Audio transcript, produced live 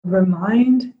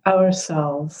Remind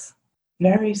ourselves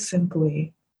very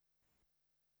simply,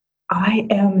 I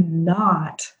am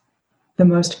not the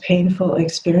most painful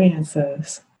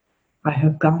experiences I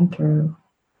have gone through.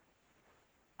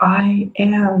 I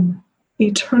am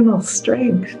eternal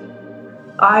strength.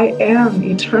 I am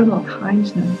eternal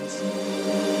kindness.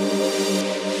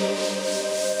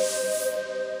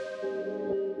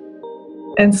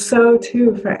 And so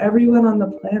too, for everyone on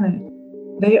the planet,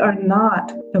 they are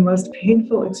not the most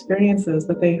painful experiences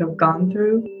that they have gone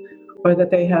through or that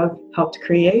they have helped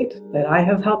create, that I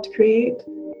have helped create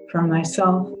for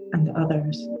myself and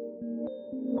others.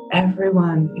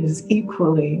 Everyone is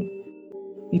equally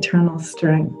eternal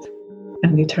strength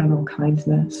and eternal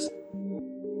kindness.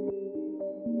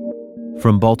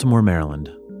 From Baltimore, Maryland,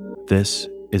 this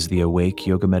is the Awake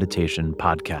Yoga Meditation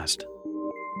Podcast.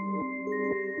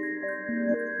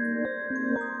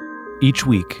 Each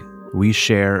week, we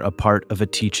share a part of a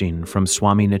teaching from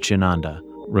Swami Nityananda,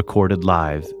 recorded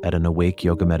live at an Awake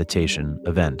Yoga Meditation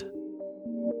event.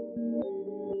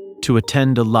 To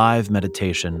attend a live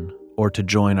meditation or to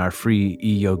join our free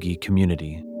e-yogi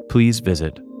community, please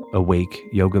visit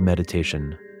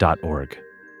awakeyogameditation.org.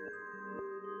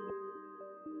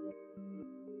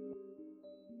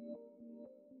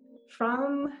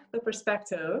 From the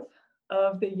perspective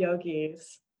of the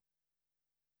yogis,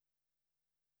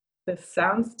 this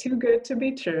sounds too good to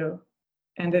be true,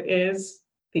 and it is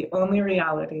the only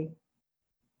reality.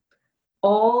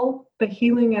 All the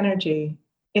healing energy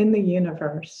in the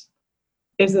universe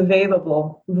is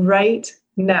available right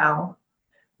now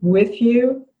with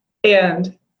you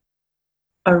and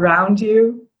around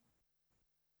you,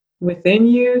 within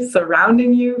you,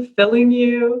 surrounding you, filling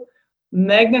you,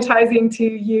 magnetizing to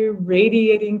you,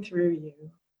 radiating through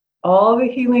you. All the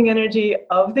healing energy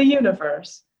of the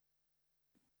universe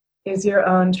is your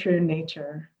own true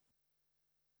nature.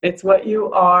 It's what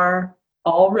you are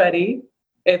already.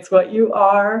 It's what you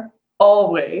are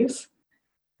always.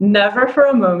 Never for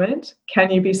a moment can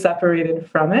you be separated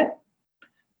from it.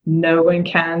 No one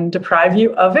can deprive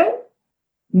you of it.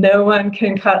 No one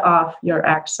can cut off your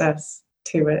access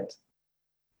to it.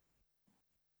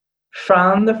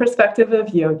 From the perspective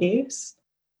of yogis,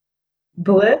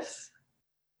 bliss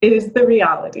is the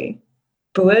reality.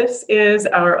 Bliss is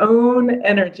our own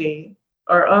energy,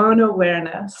 our own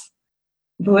awareness.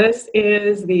 Bliss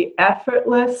is the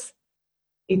effortless,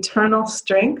 eternal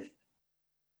strength,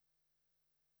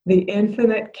 the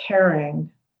infinite caring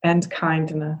and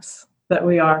kindness that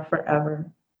we are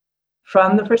forever.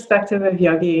 From the perspective of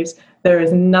yogis, there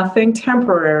is nothing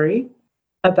temporary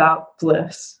about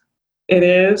bliss. It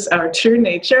is our true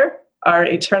nature, our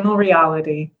eternal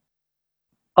reality,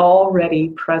 already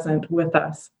present with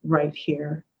us right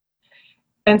here.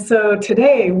 And so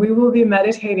today we will be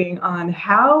meditating on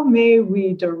how may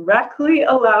we directly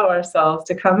allow ourselves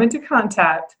to come into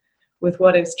contact with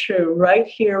what is true right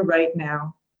here, right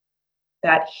now.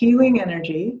 That healing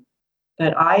energy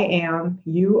that I am,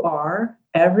 you are,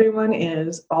 everyone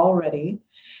is already.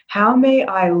 How may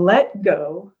I let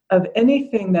go of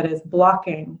anything that is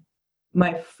blocking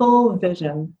my full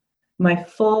vision, my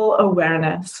full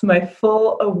awareness, my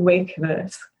full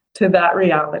awakeness to that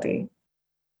reality?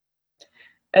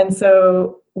 And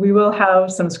so we will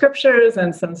have some scriptures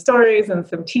and some stories and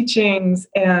some teachings.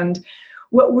 And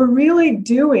what we're really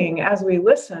doing as we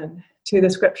listen to the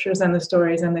scriptures and the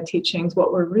stories and the teachings,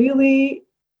 what we're really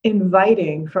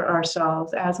inviting for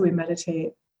ourselves as we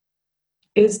meditate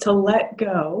is to let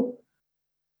go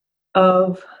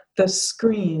of the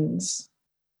screens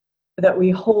that we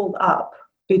hold up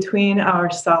between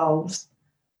ourselves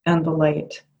and the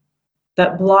light,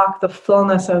 that block the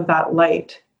fullness of that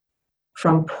light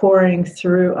from pouring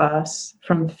through us,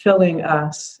 from filling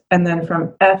us, and then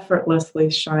from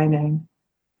effortlessly shining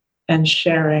and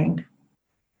sharing.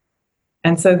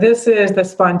 And so this is the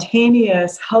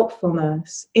spontaneous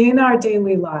helpfulness in our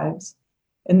daily lives,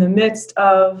 in the midst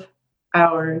of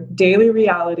our daily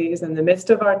realities, in the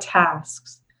midst of our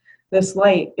tasks. This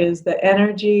light is the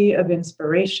energy of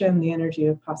inspiration, the energy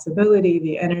of possibility,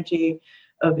 the energy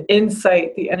of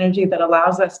insight, the energy that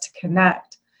allows us to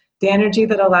connect, the energy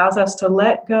that allows us to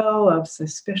let go of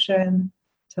suspicion,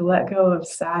 to let go of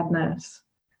sadness,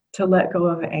 to let go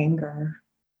of anger,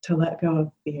 to let go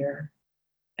of fear,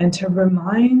 and to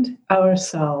remind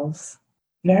ourselves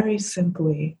very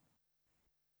simply,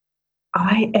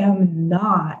 I am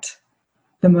not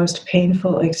the most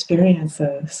painful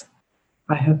experiences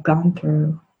I have gone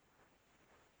through.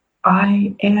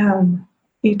 I am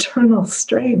eternal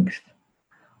strength.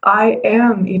 I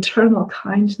am eternal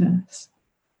kindness.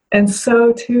 And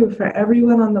so too, for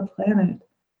everyone on the planet,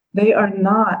 They are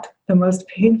not the most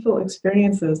painful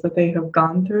experiences that they have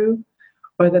gone through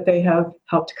or that they have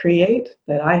helped create,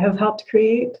 that I have helped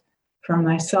create for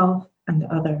myself and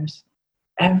others.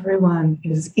 Everyone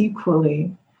is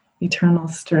equally eternal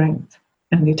strength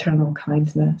and eternal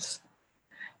kindness.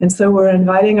 And so we're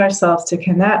inviting ourselves to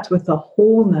connect with the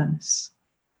wholeness,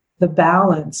 the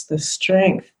balance, the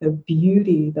strength, the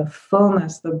beauty, the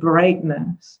fullness, the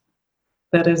brightness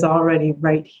that is already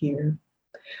right here.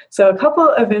 So a couple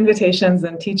of invitations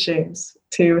and teachings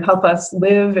to help us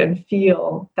live and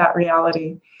feel that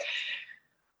reality.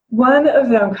 One of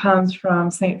them comes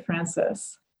from St.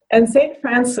 Francis. And St.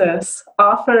 Francis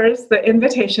offers the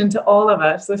invitation to all of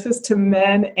us. This is to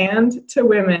men and to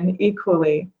women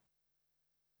equally.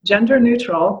 Gender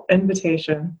neutral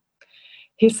invitation.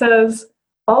 He says,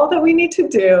 all that we need to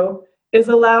do is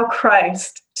allow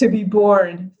Christ to be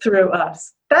born through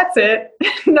us. That's it.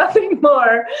 Nothing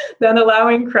more than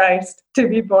allowing Christ to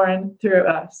be born through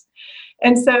us.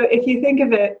 And so if you think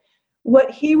of it,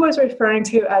 what he was referring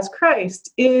to as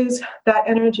Christ is that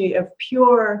energy of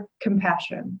pure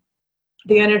compassion,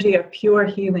 the energy of pure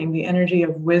healing, the energy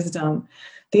of wisdom,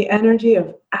 the energy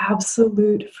of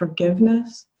absolute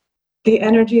forgiveness, the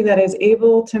energy that is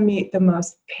able to meet the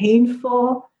most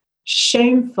painful,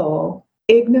 shameful,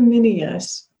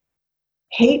 ignominious,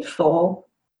 hateful,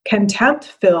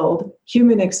 contempt-filled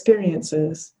human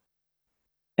experiences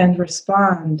and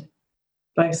respond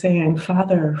by saying,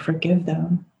 Father, forgive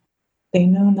them. They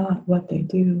know not what they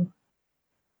do.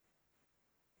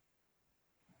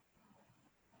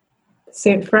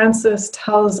 St. Francis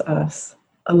tells us,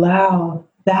 allow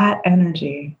that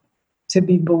energy to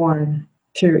be born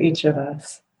through each of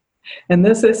us. And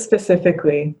this is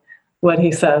specifically what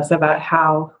he says about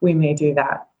how we may do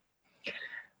that.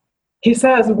 He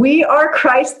says, we are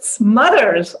Christ's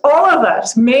mothers, all of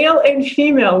us, male and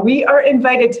female. We are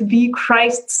invited to be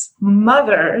Christ's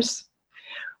mothers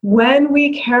when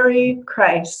we carry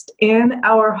Christ in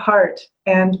our heart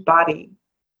and body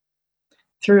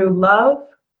through love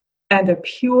and a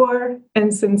pure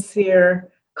and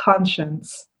sincere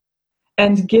conscience,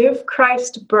 and give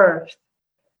Christ birth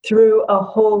through a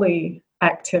holy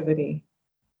activity.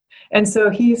 And so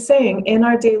he's saying in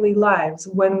our daily lives,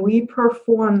 when we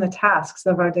perform the tasks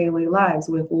of our daily lives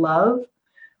with love,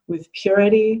 with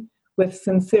purity, with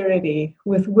sincerity,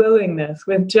 with willingness,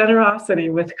 with generosity,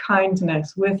 with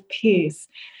kindness, with peace,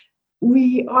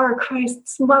 we are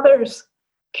Christ's mothers.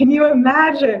 Can you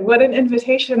imagine what an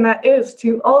invitation that is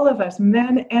to all of us,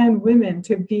 men and women,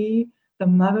 to be the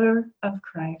mother of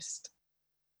Christ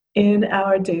in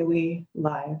our daily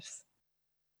lives?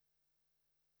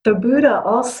 The Buddha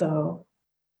also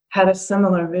had a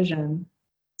similar vision.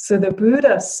 So the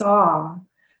Buddha saw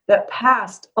that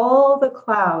past all the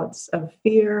clouds of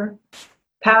fear,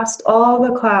 past all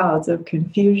the clouds of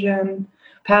confusion,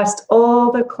 past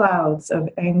all the clouds of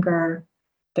anger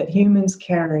that humans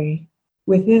carry,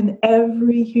 within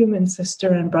every human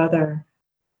sister and brother,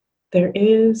 there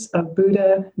is a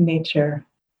Buddha nature.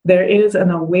 There is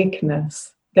an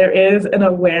awakeness. There is an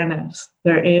awareness.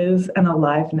 There is an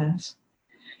aliveness.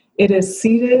 It is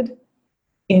seated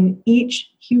in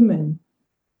each human,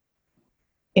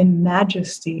 in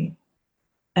majesty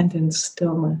and in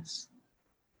stillness.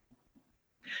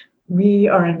 We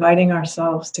are inviting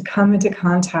ourselves to come into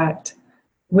contact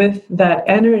with that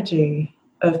energy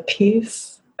of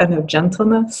peace and of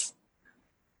gentleness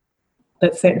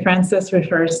that St. Francis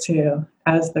refers to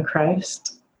as the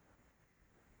Christ,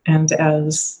 and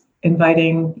as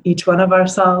inviting each one of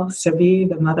ourselves to be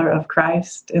the mother of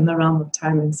Christ in the realm of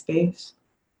time and space.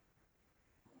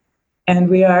 And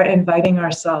we are inviting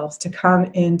ourselves to come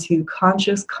into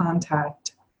conscious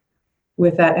contact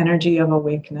with that energy of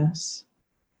awakeness,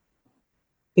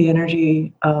 the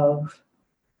energy of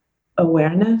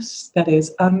awareness that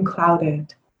is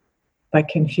unclouded by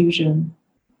confusion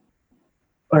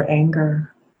or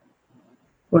anger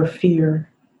or fear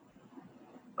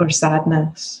or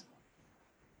sadness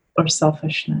or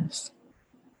selfishness.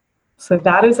 So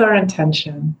that is our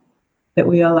intention, that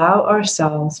we allow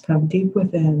ourselves from deep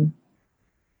within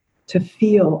to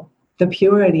feel the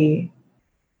purity,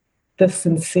 the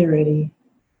sincerity,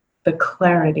 the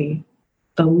clarity,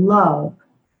 the love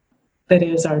that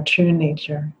is our true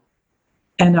nature.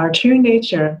 And our true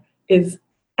nature is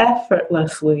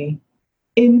effortlessly,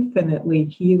 infinitely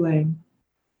healing,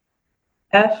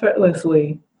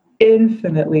 effortlessly,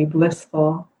 infinitely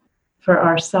blissful for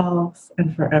ourselves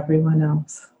and for everyone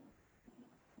else.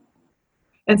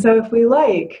 And so if we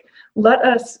like, let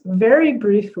us very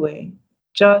briefly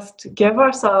just give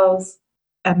ourselves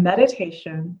a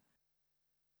meditation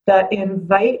that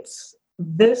invites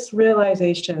this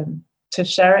realization to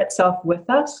share itself with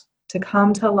us, to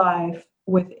come to life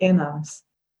within us,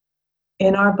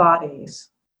 in our bodies,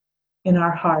 in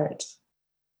our hearts,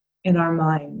 in our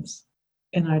minds,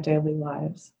 in our daily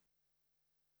lives.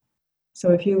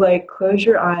 So if you like, close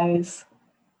your eyes,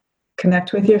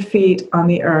 connect with your feet on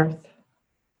the earth,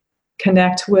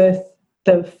 connect with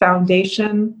the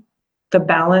foundation, the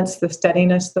balance, the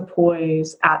steadiness, the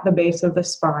poise at the base of the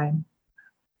spine.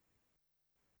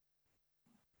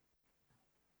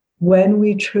 When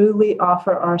we truly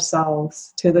offer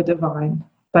ourselves to the divine,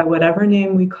 by whatever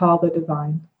name we call the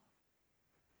divine,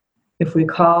 if we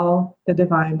call the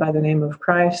divine by the name of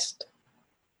Christ,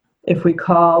 if we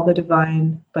call the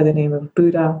divine by the name of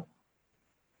Buddha,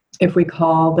 if we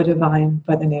call the divine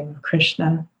by the name of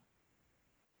Krishna,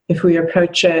 if we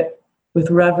approach it with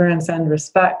reverence and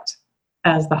respect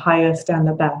as the highest and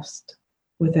the best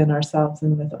within ourselves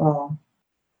and with all,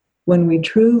 when we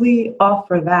truly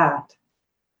offer that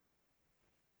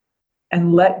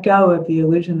and let go of the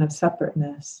illusion of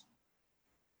separateness,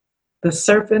 the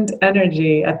serpent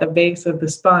energy at the base of the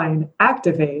spine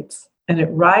activates and it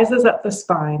rises up the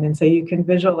spine. And so you can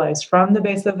visualize from the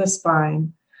base of the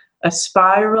spine a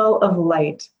spiral of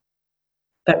light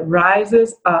that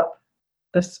rises up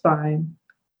the spine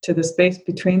to the space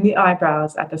between the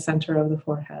eyebrows at the center of the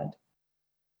forehead.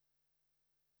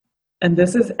 And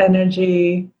this is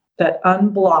energy that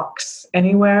unblocks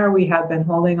anywhere we have been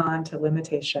holding on to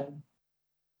limitation,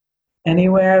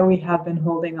 anywhere we have been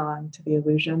holding on to the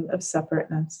illusion of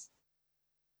separateness,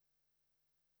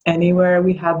 anywhere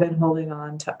we have been holding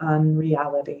on to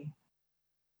unreality.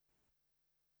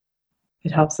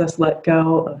 It helps us let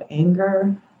go of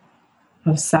anger,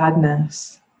 of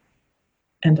sadness,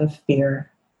 and of fear.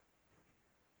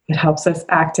 It helps us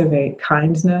activate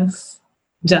kindness,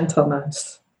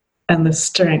 gentleness, and the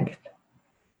strength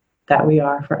that we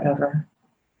are forever.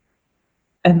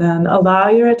 And then allow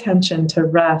your attention to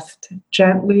rest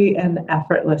gently and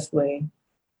effortlessly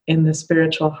in the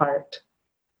spiritual heart.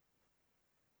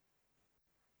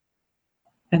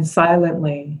 And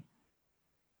silently,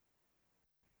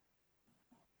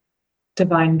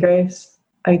 divine grace,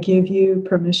 I give you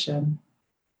permission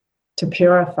to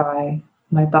purify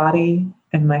my body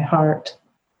and my heart,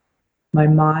 my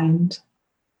mind,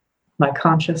 my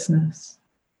consciousness,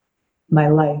 my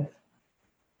life,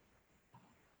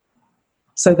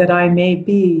 so that I may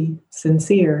be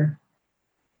sincere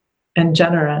and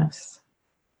generous,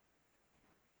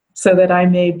 so that I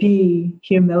may be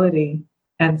humility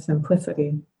and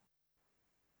simplicity,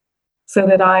 so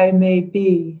that I may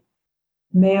be,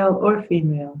 male or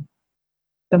female,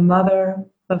 the mother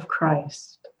of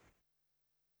Christ,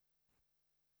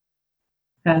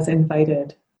 as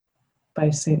invited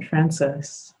by Saint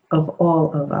Francis of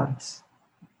all of us.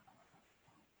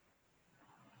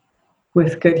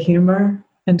 With good humor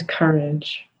and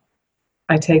courage,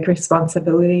 I take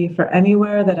responsibility for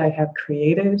anywhere that I have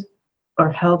created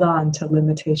or held on to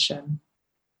limitation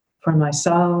for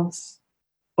myself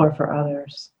or for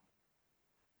others.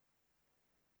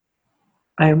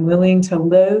 I am willing to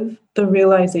live the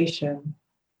realization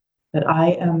that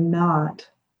I am not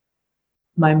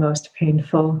my most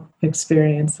painful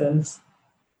experiences.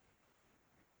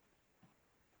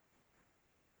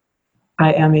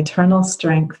 I am eternal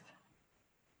strength.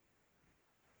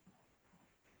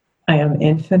 I am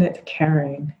infinite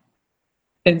caring,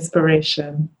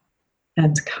 inspiration,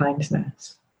 and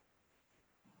kindness.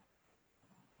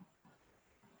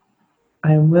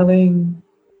 I am willing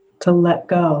to let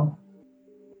go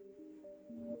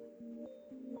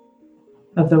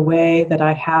of the way that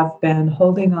I have been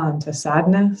holding on to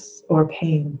sadness or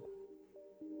pain,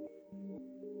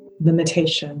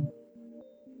 limitation,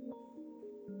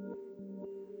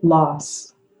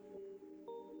 loss,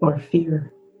 or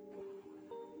fear.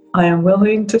 I am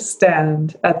willing to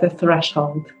stand at the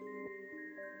threshold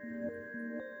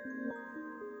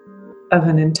of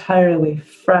an entirely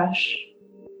fresh,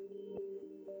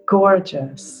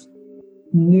 gorgeous,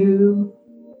 new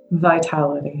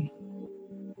vitality.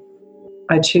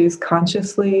 I choose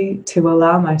consciously to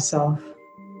allow myself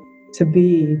to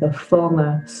be the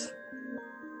fullness,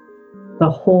 the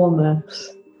wholeness,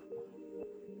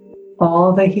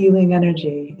 all the healing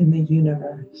energy in the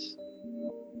universe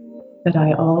that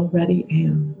I already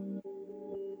am,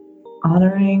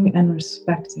 honoring and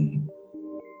respecting,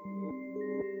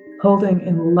 holding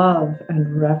in love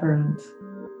and reverence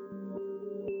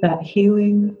that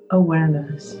healing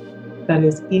awareness that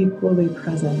is equally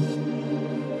present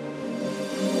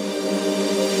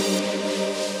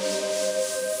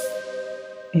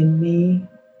in me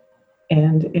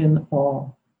and in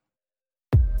all.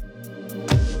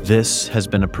 This has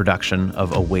been a production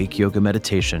of Awake Yoga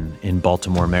Meditation in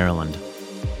Baltimore, Maryland.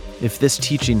 If this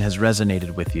teaching has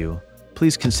resonated with you,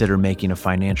 please consider making a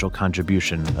financial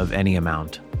contribution of any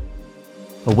amount.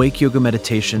 Awake Yoga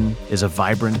Meditation is a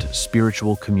vibrant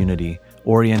spiritual community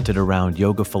oriented around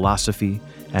yoga philosophy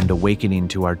and awakening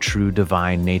to our true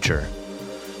divine nature.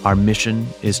 Our mission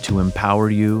is to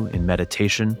empower you in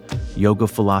meditation, yoga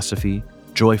philosophy,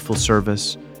 joyful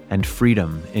service, and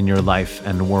freedom in your life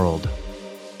and world.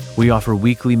 We offer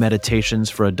weekly meditations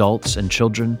for adults and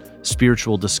children,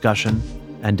 spiritual discussion,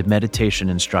 and meditation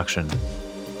instruction.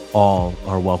 All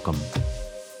are welcome.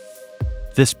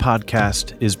 This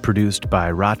podcast is produced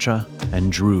by Racha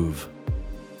and Dhruv.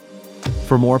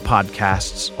 For more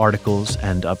podcasts, articles,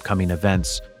 and upcoming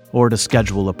events, or to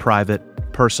schedule a private,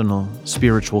 personal,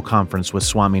 spiritual conference with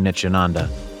Swami Nityananda,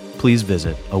 please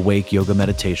visit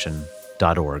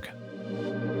awakeyogameditation.org.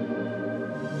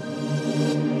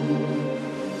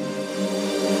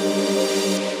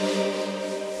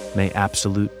 May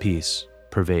absolute peace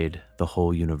pervade the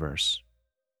whole universe.